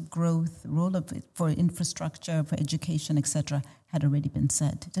importance of growth, the role of it for infrastructure, for education, etc., had already been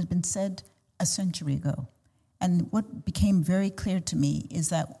said. It had been said a century ago. And what became very clear to me is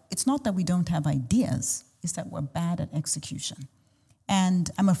that it's not that we don't have ideas, it's that we're bad at execution. And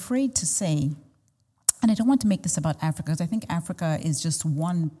I'm afraid to say, and I don't want to make this about Africa, because I think Africa is just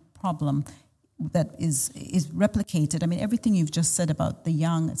one problem that is replicated. I mean, everything you've just said about the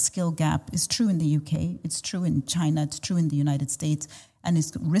young skill gap is true in the UK, it's true in China, it's true in the United States, and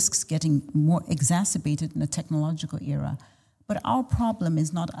it risks getting more exacerbated in the technological era. But our problem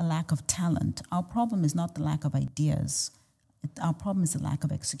is not a lack of talent. Our problem is not the lack of ideas. Our problem is the lack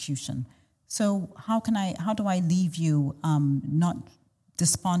of execution. So how do I leave you not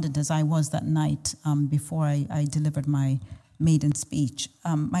despondent as I was that night before I delivered my maiden speech?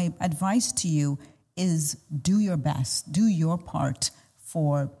 My advice to you is do your best, do your part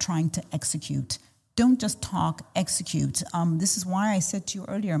for trying to execute. Don't just talk, execute. This is why I said to you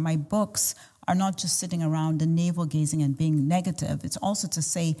earlier, my books are not just sitting around and navel-gazing and being negative. It's also to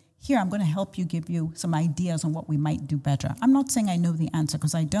say, here, I'm going to help you, give you some ideas on what we might do better. I'm not saying I know the answer,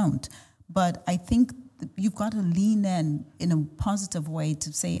 because I don't. But I think you've got to lean in a positive way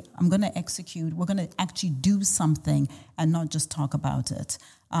to say, I'm going to execute, we're going to actually do something and not just talk about it.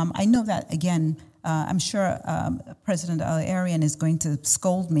 I know that, again, I'm sure President El-Erian is going to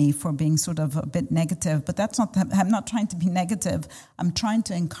scold me for being sort of a bit negative, but I'm not trying to be negative. I'm trying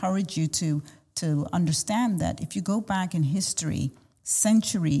to encourage you to understand that if you go back in history,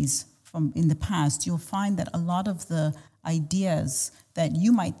 centuries from in the past, you'll find that a lot of the ideas that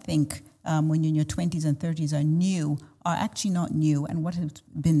you might think when you're in your 20s and 30s are new, are actually not new. And what has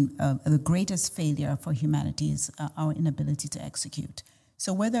been the greatest failure for humanity is our inability to execute.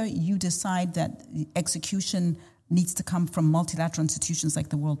 So whether you decide that execution needs to come from multilateral institutions like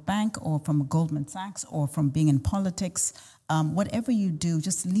the World Bank or from Goldman Sachs or from being in politics, whatever you do,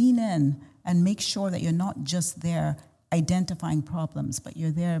 just lean in and make sure that you're not just there identifying problems, but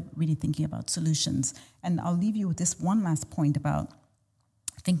you're there really thinking about solutions. And I'll leave you with this one last point about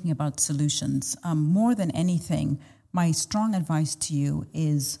thinking about solutions. More than anything, my strong advice to you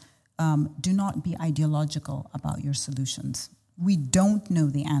is do not be ideological about your solutions. We don't know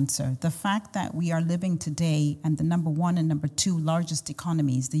the answer. The fact that we are living today and the number one and number two largest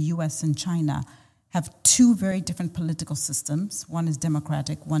economies, the US and China, have two very different political systems. One is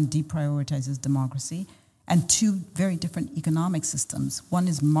democratic, one deprioritizes democracy, and two very different economic systems. One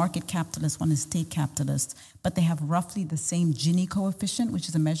is market capitalist, one is state capitalist, but they have roughly the same Gini coefficient, which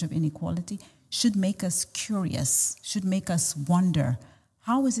is a measure of inequality, should make us curious, should make us wonder,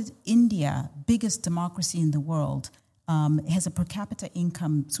 how is it India, biggest democracy in the world, has a per capita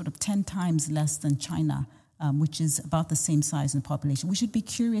income sort of 10 times less than China, which is about the same size in population? We should be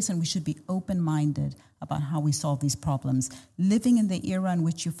curious and we should be open-minded about how we solve these problems. Living in the era in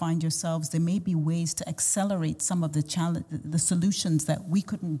which you find yourselves, there may be ways to accelerate some of the solutions that we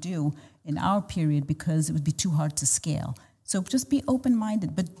couldn't do in our period because it would be too hard to scale. So just be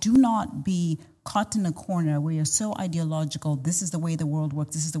open-minded, but do not be caught in a corner where you're so ideological, this is the way the world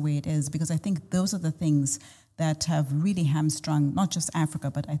works, this is the way it is, because I think those are the things that have really hamstrung not just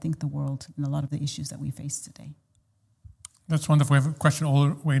Africa, but I think the world in a lot of the issues that we face today. That's wonderful. We have a question all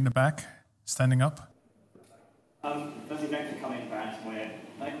the way in the back, standing up. Firstly, thanks for coming back, Moyo.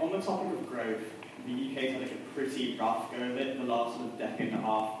 On the topic of growth, the UK's had a pretty rough go of it the last sort of decade and a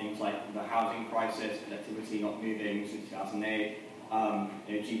half. Things like the housing crisis, productivity not moving since 2008,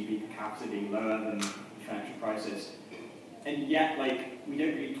 GDP per capita being lower than the financial crisis. And yet, we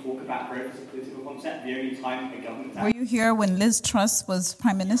don't really talk about growth as a political concept. The only time a government... Were you here when Liz Truss was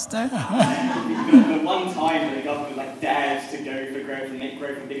Prime Minister? the one time that a government dares to go for growth and make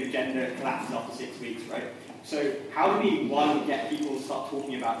growth a big agenda, it collapses after 6 weeks, right? So how do we, one, get people to start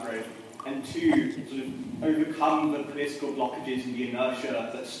talking about growth, and two, sort of overcome the political blockages and the inertia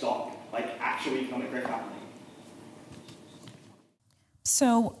that stop actual economic growth happening?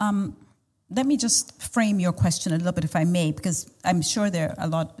 So let me just frame your question a little bit, if I may, because I'm sure there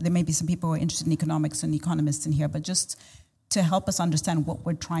may be some people who are interested in economics and economists in here, but just to help us understand what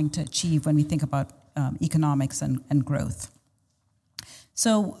we're trying to achieve when we think about economics and growth.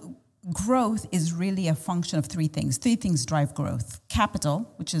 So growth is really a function of three things. Three things drive growth.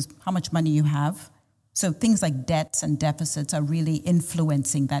 Capital, which is how much money you have. So things like debts and deficits are really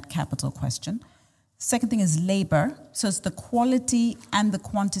influencing that capital question. Second thing is labor. So it's the quality and the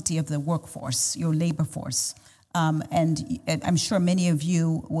quantity of the workforce, your labor force. And I'm sure many of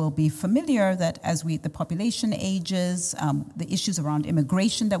you will be familiar that as the population ages, the issues around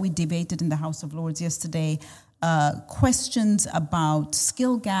immigration that we debated in the House of Lords yesterday, questions about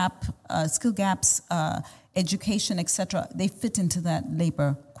skill gaps, education, etc., they fit into that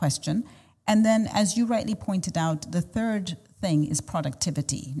labor question. And then, as you rightly pointed out, the third thing is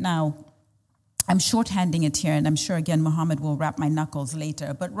productivity. Now, I'm shorthanding it here, and I'm sure, again, Mohamed will wrap my knuckles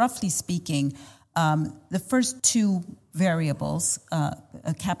later. But roughly speaking, the first two variables,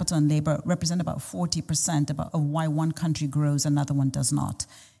 capital and labor, represent about 40% of why one country grows, another one does not.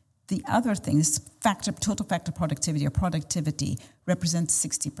 The other thing is total factor productivity, or productivity, represents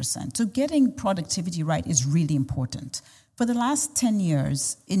 60%. So getting productivity right is really important. For the last 10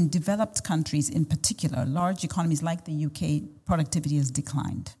 years, in developed countries in particular, large economies like the UK, productivity has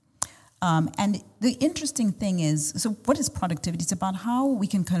declined. And the interesting thing is, so what is productivity? It's about how we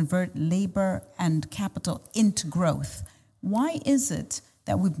can convert labor and capital into growth. Why is it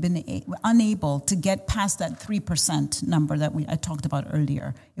that we've been unable to get past that 3% number that I talked about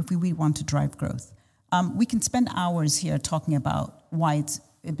earlier if we really want to drive growth? We can spend hours here talking about why it's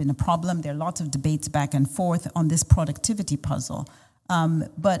been a problem. There are lots of debates back and forth on this productivity puzzle.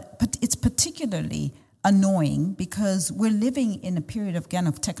 But it's particularly annoying because we're living in a period of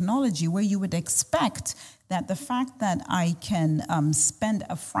technology where you would expect that the fact that I can spend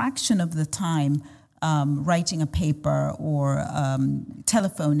a fraction of the time writing a paper or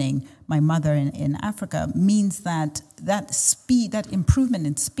telephoning my mother in Africa means that improvement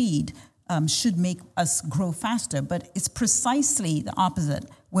in speed should make us grow faster. But it's precisely the opposite.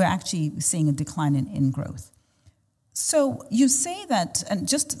 We're actually seeing a decline in growth. So you say that, and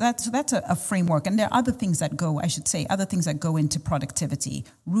just that, so that's a framework, and there are other things that go into productivity,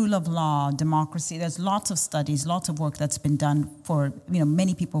 rule of law, democracy. There's lots of studies, lots of work that's been done for,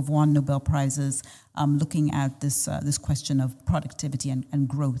 many people have won Nobel Prizes looking at this question of productivity and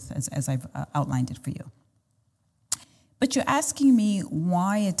growth as I've outlined it for you. But you're asking me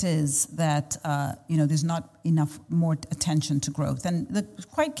why it is that, there's not enough more attention to growth. And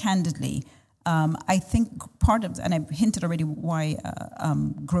quite candidly, I think part of, and I've hinted already why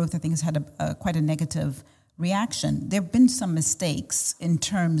growth, I think, has had quite a negative reaction. There have been some mistakes in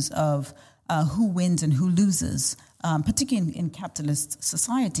terms of who wins and who loses, particularly in capitalist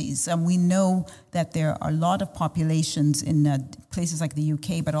societies. We know that there are a lot of populations in places like the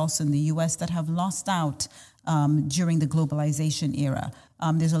UK, but also in the US, that have lost out during the globalization era.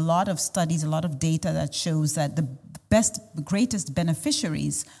 There's a lot of studies, a lot of data that shows that the greatest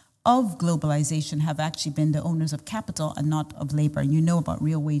beneficiaries of globalization have actually been the owners of capital and not of labor. You know about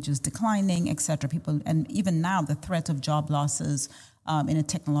real wages declining, et cetera. People, and even now, the threat of job losses in a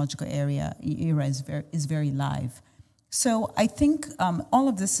technological era is very live. So I think all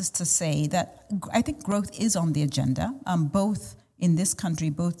of this is to say that I think growth is on the agenda, both in this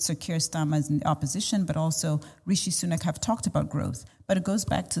country, both Sir Keir Starmer in the opposition, but also Rishi Sunak have talked about growth. But it goes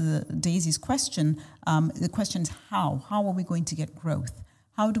back to Daisy's question. The question is how? How are we going to get growth?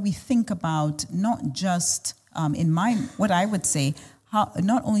 How do we think about not just, what I would say, how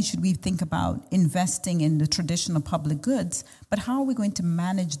not only should we think about investing in the traditional public goods, but how are we going to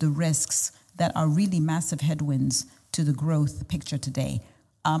manage the risks that are really massive headwinds to the growth picture today?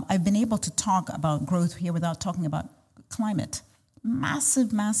 I've been able to talk about growth here without talking about climate.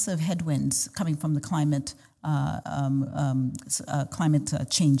 Massive headwinds coming from the climate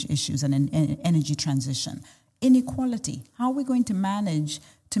change issues and energy transition. Inequality. How are we going to manage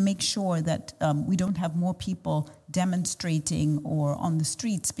to make sure that we don't have more people demonstrating or on the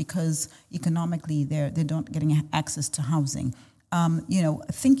streets because economically they're not getting access to housing?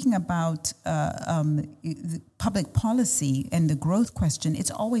 Thinking about the public policy and the growth question, it's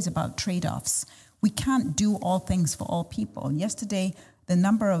always about trade-offs. We can't do all things for all people. Yesterday, the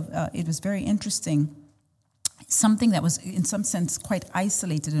number of, it was very interesting, something that was in some sense quite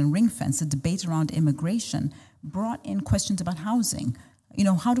isolated and ring-fenced, a debate around immigration, brought in questions about housing. You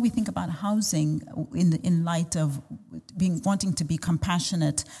know, how do we think about housing in light of wanting to be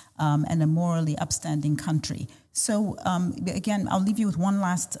compassionate and a morally upstanding country? So again, I'll leave you with one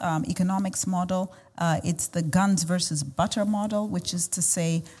last economics model. It's the guns versus butter model, which is to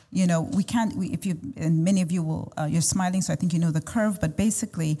say, you know, and many of you will, you're smiling, so I think you know the curve, but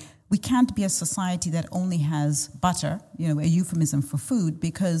basically, we can't be a society that only has butter, you know, a euphemism for food,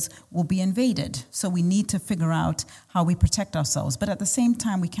 because we'll be invaded. So we need to figure out how we protect ourselves. But at the same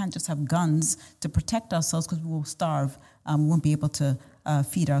time, we can't just have guns to protect ourselves because we will starve. We won't be able to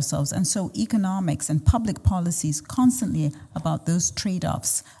feed ourselves. And so economics and public policies constantly about those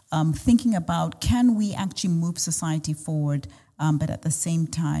trade-offs, thinking about can we actually move society forward, but at the same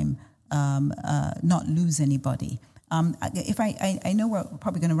time not lose anybody. I know we're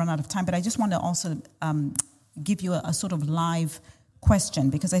probably going to run out of time, but I just want to also give you a sort of live question,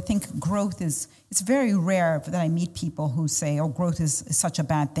 because I think growth it's very rare that I meet people who say, oh, growth is such a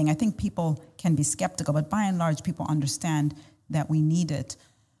bad thing. I think people can be skeptical, but by and large, people understand that we need it.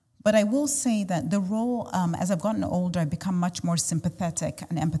 But I will say that the role, as I've gotten older, I've become much more sympathetic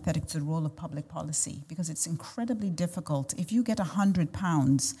and empathetic to the role of public policy, because it's incredibly difficult. If you get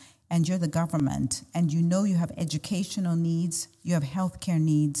 £100 and you're the government, and you know you have educational needs, you have healthcare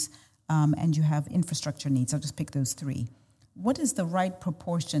needs, and you have infrastructure needs, I'll just pick those three. What is the right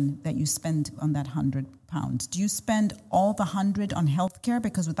proportion that you spend on that £100? Do you spend all the 100 on healthcare?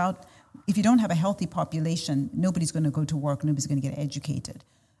 Because if you don't have a healthy population, nobody's going to go to work, nobody's going to get educated.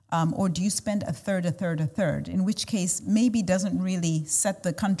 Or do you spend a third, in which case maybe doesn't really set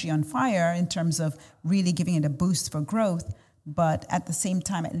the country on fire in terms of really giving it a boost for growth, but at the same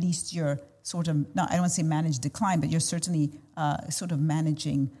time, at least you're sort of, I don't want to say manage decline, but you're certainly sort of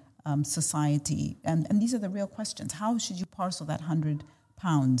managing society. And these are the real questions. How should you parcel that £100?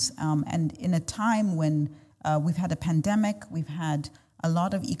 And in a time when we've had a pandemic, we've had a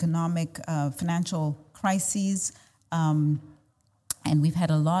lot of economic, financial crises, and we've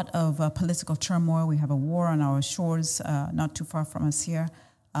had a lot of political turmoil. We have a war on our shores, not too far from us here.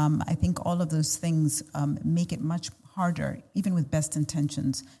 I think all of those things make it much harder, even with best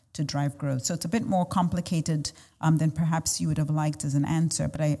intentions, to drive growth. So it's a bit more complicated than perhaps you would have liked as an answer.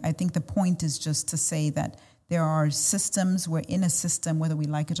 But I think the point is just to say that there are systems, we're in a system, whether we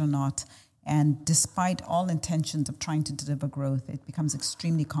like it or not, and despite all intentions of trying to deliver growth, it becomes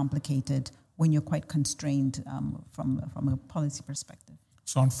extremely complicated when you're quite constrained from a policy perspective.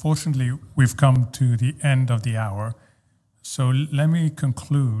 So unfortunately, we've come to the end of the hour. So let me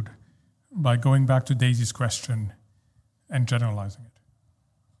conclude by going back to Daisy's question and generalizing it.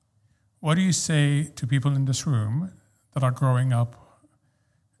 What do you say to people in this room that are growing up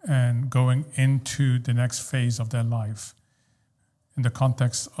and going into the next phase of their life in the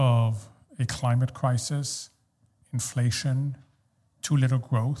context of a climate crisis, inflation, too little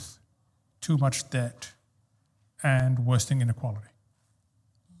growth, too much debt, and worsening inequality?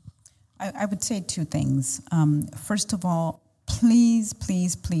 I would say two things. First of all, please,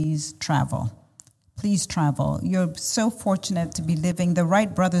 please, please travel. Please travel. You're so fortunate to be living. The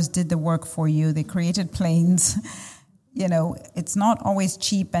Wright brothers did the work for you. They created planes. You know, it's not always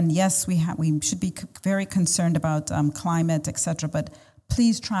cheap. And yes, we should be very concerned about climate, et cetera. But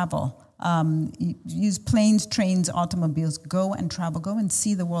please travel. Use planes, trains, automobiles. Go and travel. Go and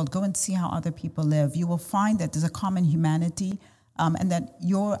see the world. Go and see how other people live. You will find that there's a common humanity. And that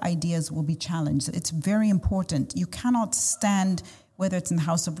your ideas will be challenged. It's very important. You cannot stand, whether it's in the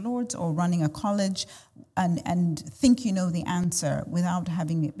House of Lords or running a college, and think you know the answer without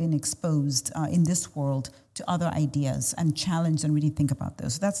having been exposed in this world to other ideas and challenge and really think about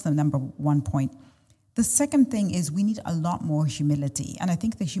those. So that's the number one point. The second thing is we need a lot more humility. And I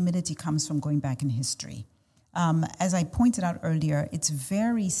think the humility comes from going back in history. As I pointed out earlier, it's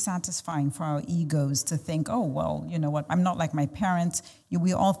very satisfying for our egos to think, oh, well, you know what, I'm not like my parents.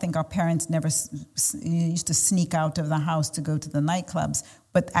 We all think our parents never used to sneak out of the house to go to the nightclubs,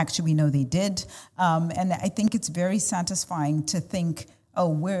 but actually we know they did. And I think it's very satisfying to think, oh,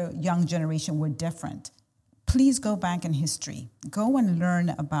 we're young generation, we're different. Please go back in history. Go and learn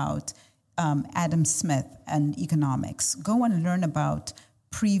about Adam Smith and economics. Go and learn about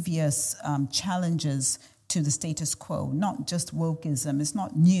previous challenges to the status quo, not just wokeism. It's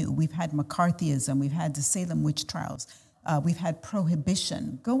not new. We've had McCarthyism. We've had the Salem witch trials. We've had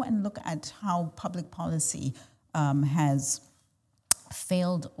prohibition. Go and look at how public policy has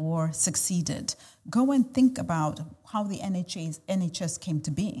failed or succeeded. Go and think about how the NHS came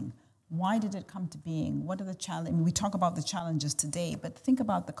to being. Why did it come to being? What are the challenges? I mean, we talk about the challenges today, but think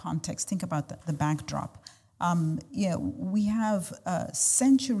about the context, think about the backdrop. We have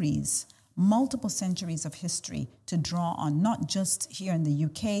centuries, multiple centuries of history to draw on, not just here in the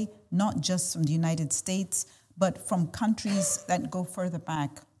UK, not just from the United States, but from countries that go further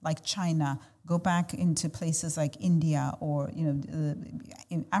back, like China, go back into places like India or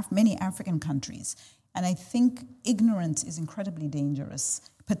many African countries. And I think ignorance is incredibly dangerous,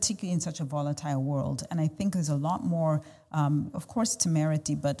 particularly in such a volatile world. And I think there's a lot more, of course,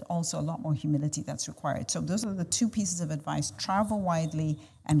 temerity, but also a lot more humility that's required. So those are the two pieces of advice. Travel widely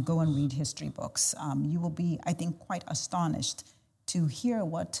and go and read history books. You will be, I think, quite astonished to hear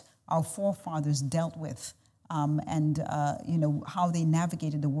what our forefathers dealt with and how they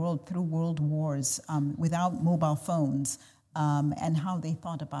navigated the world through world wars without mobile phones, and how they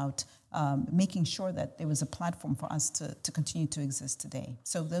thought about making sure that there was a platform for us to continue to exist today.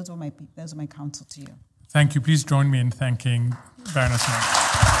 So those are my counsel to you. Thank you. Please join me in thanking Baroness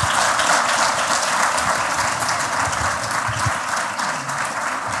Moyo.